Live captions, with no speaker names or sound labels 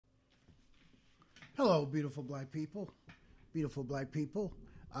Hello, beautiful black people. Beautiful black people.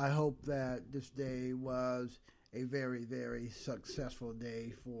 I hope that this day was a very, very successful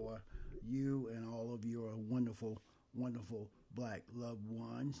day for you and all of your wonderful, wonderful black loved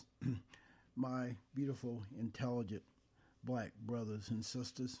ones. My beautiful, intelligent black brothers and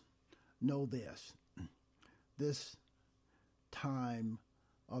sisters, know this. This time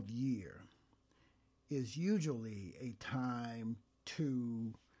of year is usually a time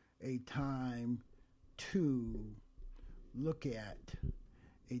to look at,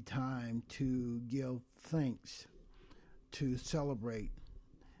 a time to give thanks, to celebrate,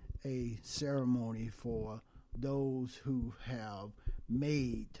 a ceremony for those who have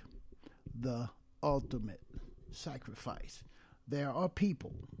made the ultimate sacrifice. There are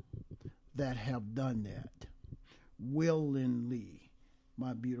people that have done that willingly,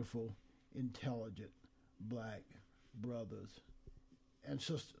 my beautiful, intelligent black brothers and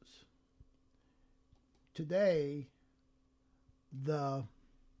sisters. Today, the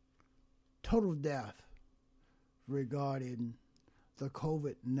total death regarding the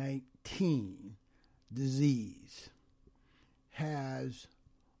COVID-19 disease has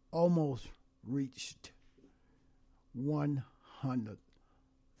almost reached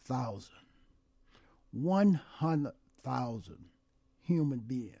 100,000. 100,000 human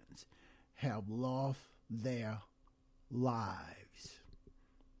beings have lost their lives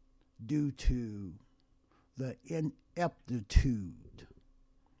due to the ineptitude,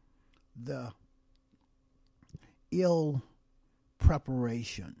 the ill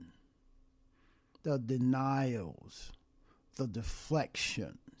preparation, the denials, the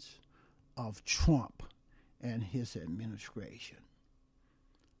deflections of Trump and his administration.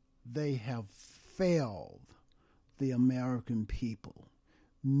 They have failed the American people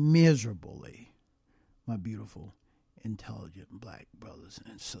miserably, my beautiful, intelligent black brothers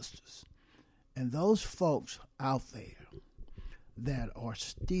and sisters. And those folks out there that are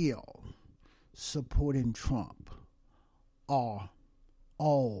still supporting Trump are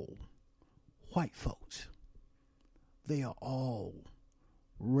all white folks. They are all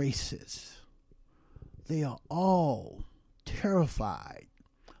racist. They are all terrified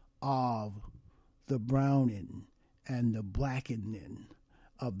of the browning and the blackening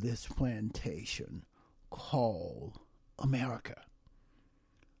of this plantation called America.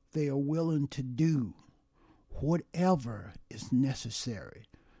 They are willing to do whatever is necessary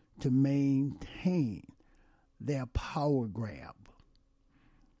to maintain their power grab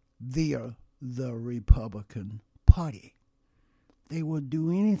via the Republican Party. They will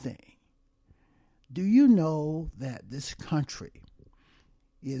do anything. Do you know that this country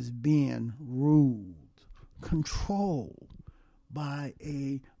is being ruled, controlled by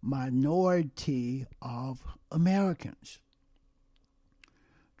a minority of Americans?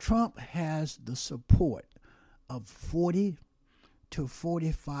 Trump has the support of 40 to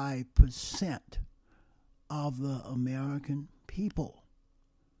 45% of the American people.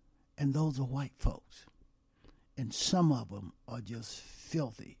 And those are white folks. And some of them are just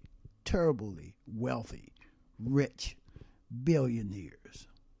filthy, terribly wealthy, rich billionaires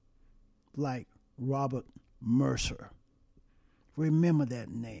like Robert Mercer. Remember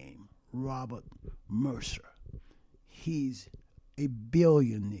that name, Robert Mercer. He's a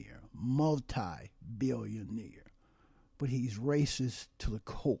billionaire, multi-billionaire, but he's racist to the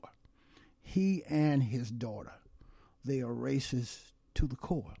core. He and his daughter, they are racist to the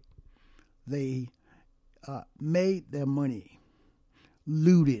core. They made their money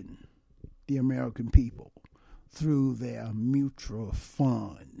looting the American people through their mutual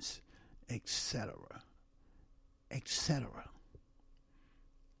funds, etc., etc.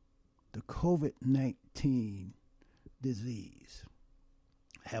 The COVID-19 disease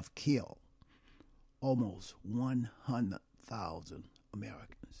have killed almost 100,000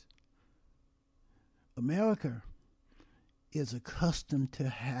 Americans. America is accustomed to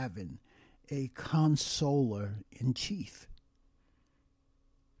having a consoler in chief.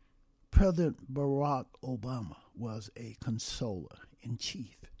 President Barack Obama was a consoler in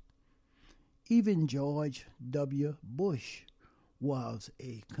chief. Even George W. Bush was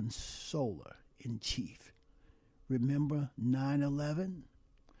a consoler in chief. Remember 9/11?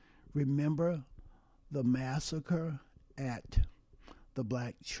 Remember the massacre at the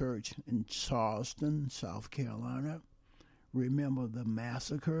black church in Charleston, South Carolina? Remember the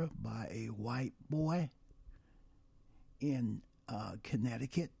massacre by a white boy in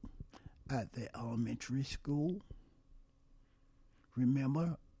Connecticut at the elementary school?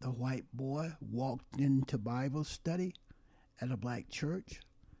 Remember the white boy walked into Bible study at a black church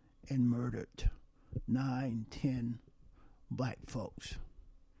and murdered 9, 10 black folks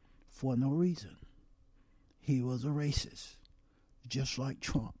for no reason. he was a racist, just like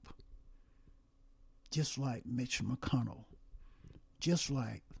Trump, just like Mitch McConnell, just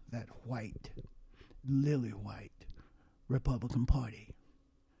like that lily white Republican Party.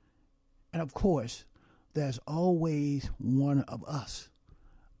 And of course, there's always one of us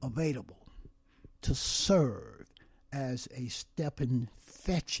available to serve as a stepping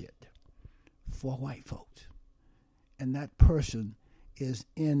fetchit for white folks. And that person is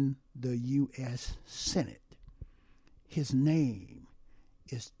in the U.S. Senate. His name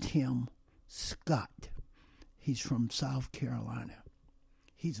is Tim Scott. He's from South Carolina.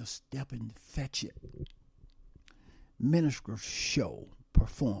 He's a stepping fetchit minstrel show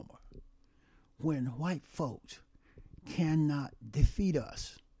performer. When white folks cannot defeat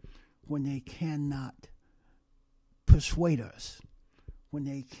us, when they cannot persuade us, when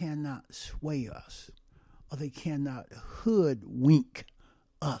they cannot sway us, or they cannot hoodwink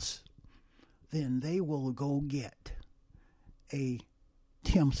us, then they will go get a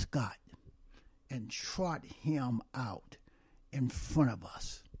Tim Scott and trot him out in front of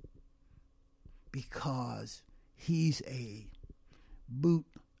us because he's a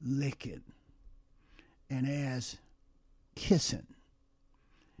boot-licking and ass kissing,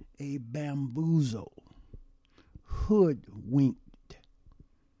 a bamboozle, hoodwinked,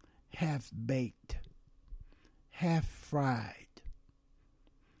 half-baked, half-fried,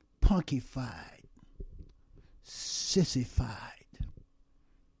 punkified, sissified,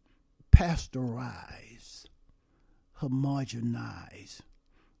 pasteurized, homogenized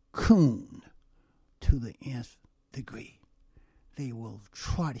coon to the nth degree. They will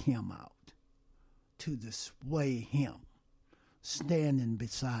trot him out to display him standing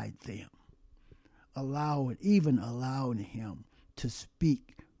beside them, even allowing him to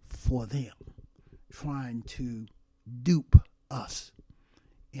speak for them, trying to dupe us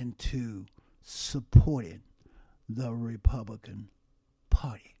into supporting the Republican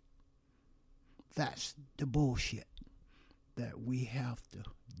Party. That's the bullshit that we have to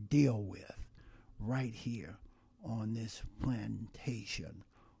deal with right here on this plantation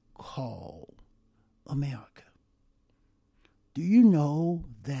called America. Do you know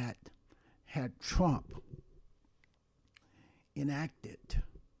that had Trump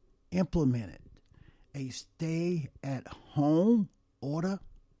implemented a stay-at-home order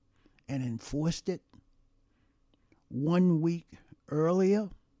and enforced it 1 week earlier,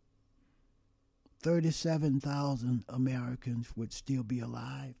 37,000 Americans would still be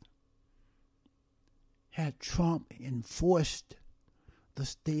alive? Had Trump enforced the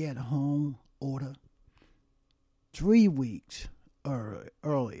stay-at-home order 3 weeks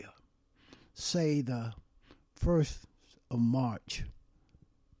earlier, say the 1st of March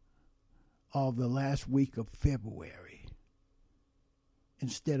of the last week of February,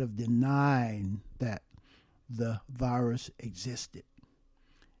 instead of denying that the virus existed,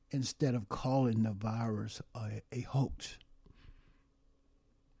 instead of calling the virus a hoax,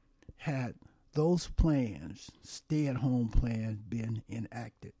 had those plans, stay-at-home plans, been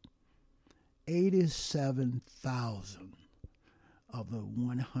enacted, 87,000 of the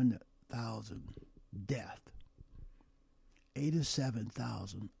 100,000 deaths,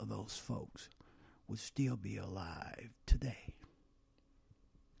 87,000 of those folks would still be alive today.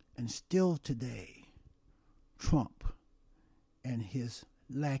 And still today, Trump and his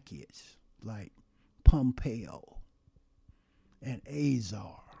lackeys like Pompeo and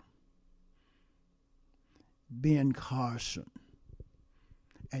Azar, Ben Carson,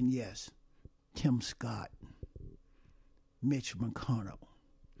 and yes, Tim Scott, Mitch McConnell,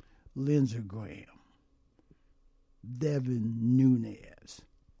 Lindsey Graham, Devin Nunes,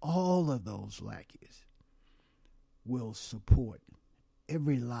 all of those lackeys will support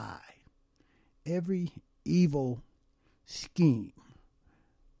every lie, every evil scheme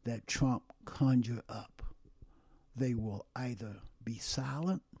that Trump conjure up. They will either be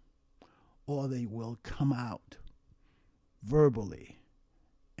silent or they will come out verbally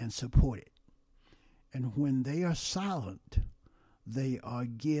and support it. And when they are silent, they are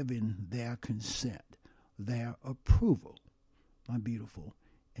giving their consent, their approval, my beautiful,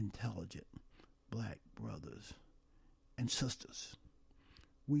 intelligent black brothers and sisters.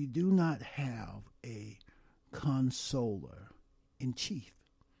 We do not have a consoler in chief.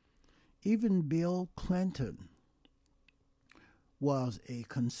 Even Bill Clinton was a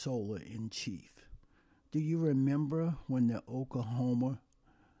consoler in chief. Do you remember when the Oklahoma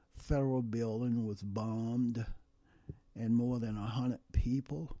federal building was bombed and more than 100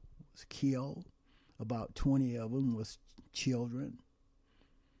 people was killed? About 20 of them was children.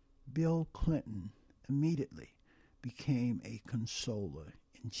 Bill Clinton immediately became a consoler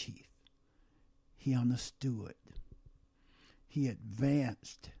in chief. He understood. He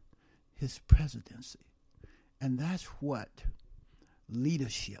advanced his presidency. And that's what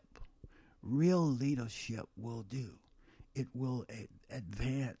leadership, real leadership, will do. It will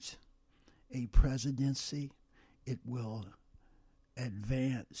advance a presidency. It will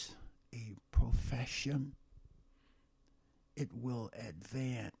advance a profession. It will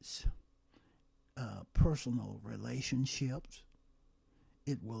advance personal relationships.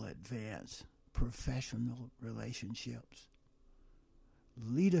 It will advance professional relationships.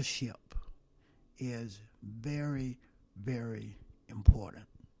 Leadership is very, very important.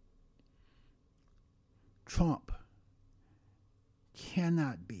 Trump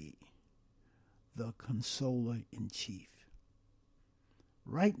cannot be the consoler in chief.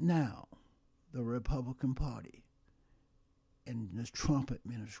 Right now, the Republican Party and the Trump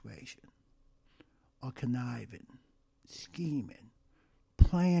administration are conniving, scheming,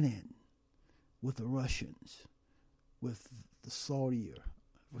 planning with the Russians, with the Saudis,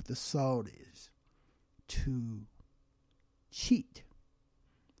 to cheat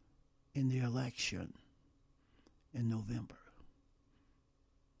in the election in November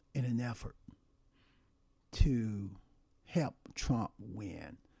in an effort to help Trump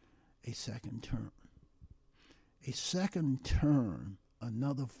win a second term. A second term,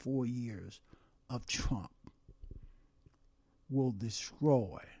 another 4 years of Trump, will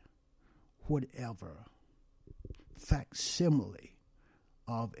destroy whatever facsimile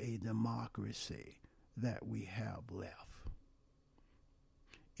of a democracy that we have left.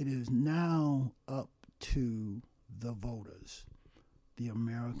 It is now up to the voters, the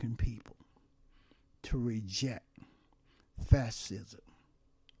American people, to reject fascism,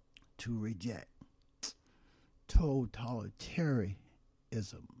 to reject totalitarianism,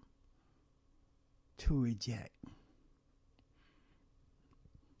 to reject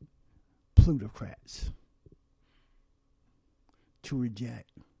plutocrats, to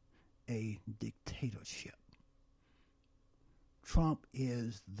reject a dictatorship. Trump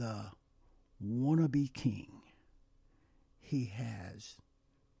is the wannabe king. He has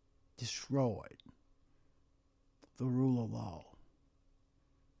destroyed the rule of law.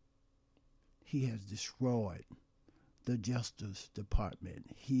 He has destroyed the Justice Department,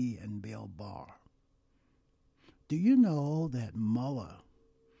 he and Bill Barr. Do you know that Mueller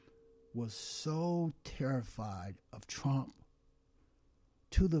was so terrified of Trump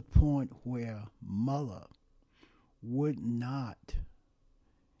to the point where Mueller would not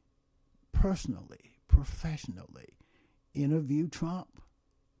personally, professionally interview Trump?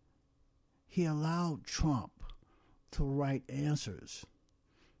 He allowed Trump to write answers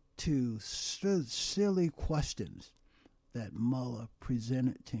to silly questions that Mueller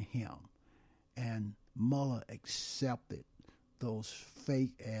presented to him, and Mueller accepted those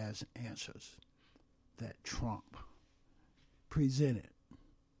fake-ass answers that Trump presented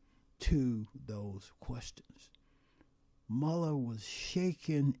to those questions. Mueller was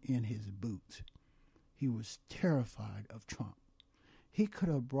shaking in his boots. He was terrified of Trump. He could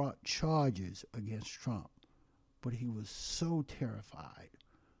have brought charges against Trump, but he was so terrified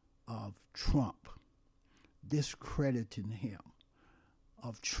of Trump discrediting him,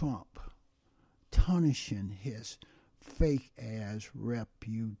 of Trump tarnishing his fake-ass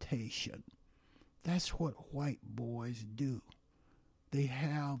reputation. That's what white boys do. They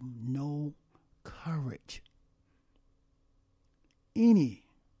have no courage.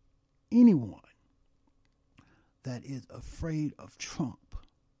 Anyone that is afraid of Trump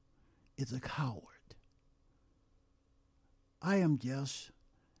is a coward. I am just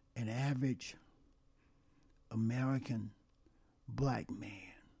an average American black man,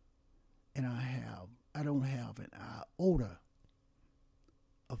 and I don't have an iota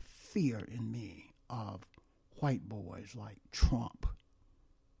of fear in me of white boys like Trump,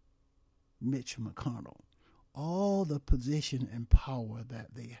 Mitch McConnell, all the position and power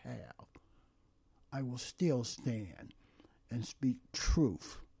that they have. I will still stand and speak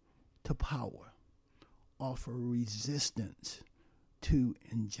truth to power, offer resistance to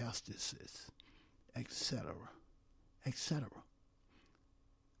injustices, etc., etc.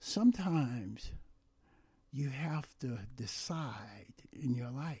 Sometimes you have to decide in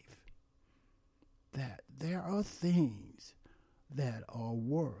your life that there are things that are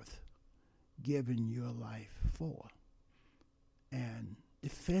worth giving your life for and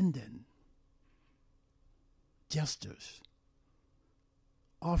defending justice,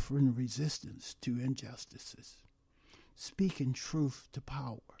 offering resistance to injustices, speaking truth to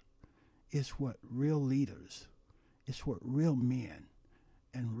power is what real leaders, it's what real men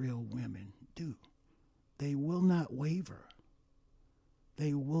and real women do. They will not waver.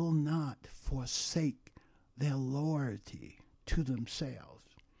 They will not forsake their loyalty to themselves,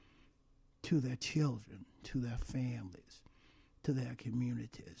 to their children, to their families, to their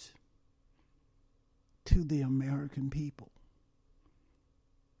communities, to the American people.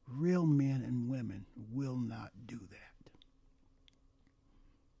 Real men and women will not do that.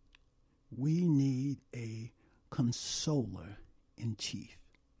 We need a consoler in chief.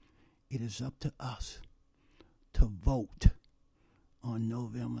 It is up to us to vote on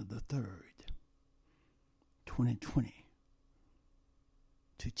November the 3rd, 2020,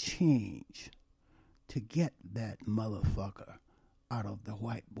 to change, to get that motherfucker out of the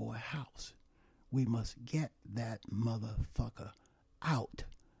white boy house. We must get that motherfucker out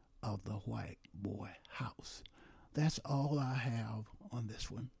of the white boy house. That's all I have on this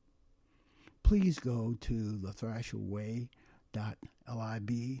one. Please go to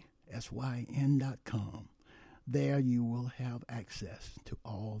thethrasherway.libsyn.com. There you will have access to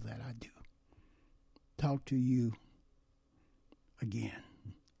all that I do. Talk to you again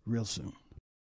real soon.